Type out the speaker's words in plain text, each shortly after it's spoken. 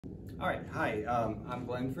All right, hi, I'm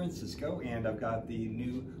Glenn Francisco, and I've got the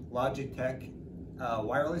new Logitech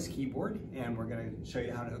wireless keyboard, and we're going to show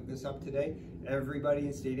you how to hook this up today. Everybody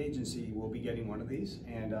in state agency will be getting one of these,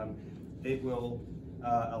 and it will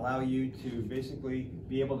allow you to basically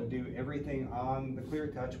be able to do everything on the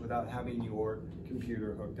ClearTouch without having your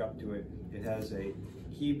computer hooked up to it. It has a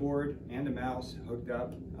keyboard and a mouse hooked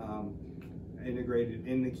up, integrated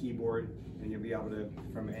in the keyboard, and you'll be able to,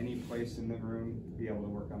 from any place in the room, be able to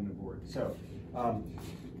work on the board. So,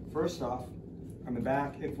 first off, on the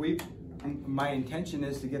back, my intention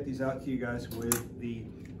is to get these out to you guys with the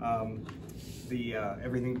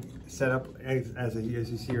everything set up as you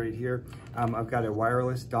see right here. I've got a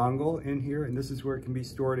wireless dongle in here, and this is where it can be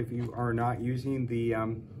stored if you are not using the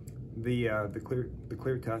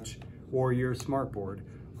ClearTouch or your SmartBoard.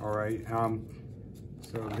 All right.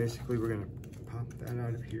 So basically, we're gonna pop that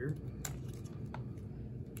out of here.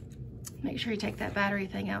 Make sure you take that battery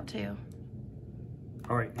thing out too.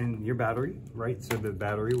 All right, and your battery, right? So the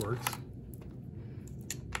battery works.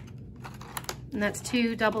 And that's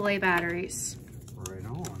 2 AA batteries. Right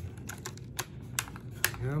on.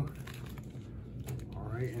 There we go. All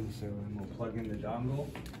right, and so we'll plug in the dongle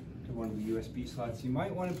to one of the USB slots. You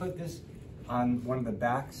might want to put this on one of the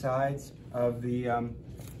back sides of the,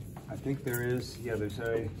 I think there is, yeah, there's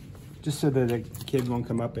a, just so that a kid won't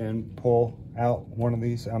come up and pull out one of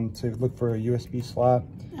these. So look for a USB slot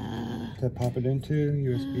to pop it into.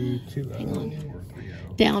 USB 2.0 or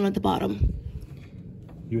 3.0. Down at the bottom.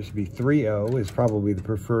 USB 3.0 is probably the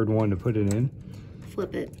preferred one to put it in.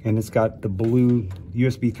 Flip it. And it's got the blue,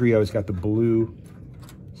 USB 3.0 has got the blue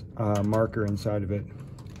marker inside of it.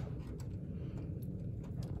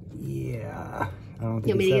 Yeah, I don't think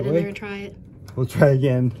you want me to get in there and try it? We'll try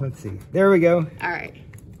again. Let's see. There we go. All right.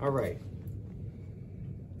 All right.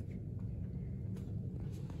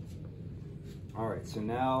 All right, so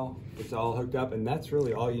now it's all hooked up, and that's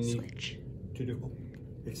really all you need to do.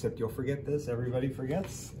 Except you'll forget this. Everybody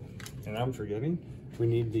forgets, and I'm forgetting. We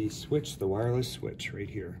need the switch, the wireless switch right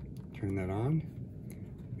here. Turn that on.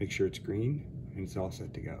 Make sure it's green, and it's all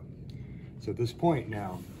set to go. So at this point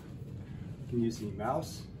now, you can use the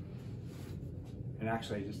mouse, and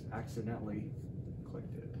actually I just accidentally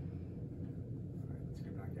clicked it. All right, let's go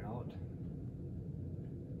back out.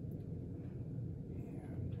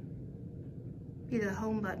 Be the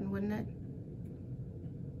home button, wouldn't it?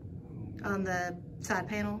 On the side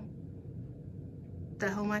panel.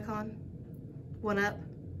 The home icon. One up.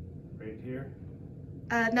 Right here?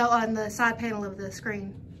 No, on the side panel of the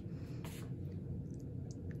screen.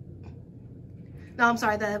 No, I'm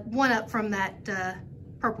sorry, the one up from that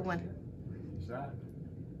purple one. Is that?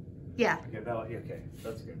 Yeah. Okay, okay,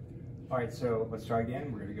 that's good. All right, so let's try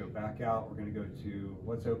again. We're gonna go back out. We're gonna go to,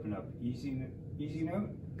 let's open up Easy Note.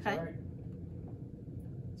 Okay. All right.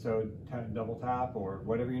 So double tap or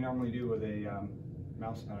whatever you normally do with a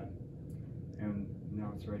mouse pad. And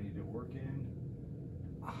now it's ready to work in.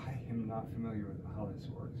 I am not familiar with how this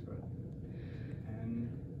works, but pen.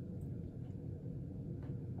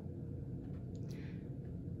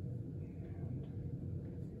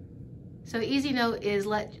 So Easy Note is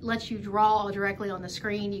lets you draw directly on the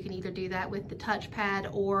screen. You can either do that with the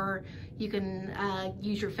touchpad, or you can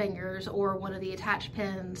use your fingers or one of the attached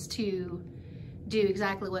pens to do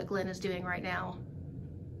exactly what Glenn is doing right now.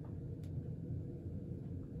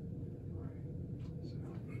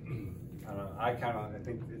 I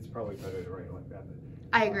think it's probably better to write it like that. But,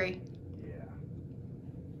 I agree. Yeah.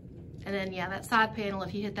 And then, yeah, that side panel,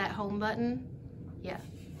 if you hit that home button, yeah.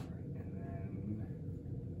 And then,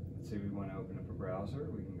 let's say we want to open up a browser,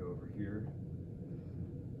 we can go over here.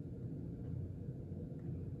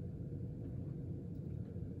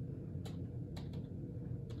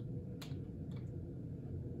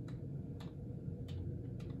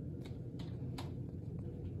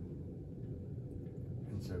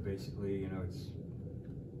 So basically, you know, it's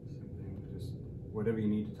something, just whatever you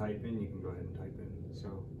need to type in, you can go ahead and type in.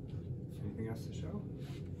 So, anything else to show?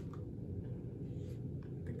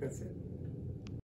 I think that's it.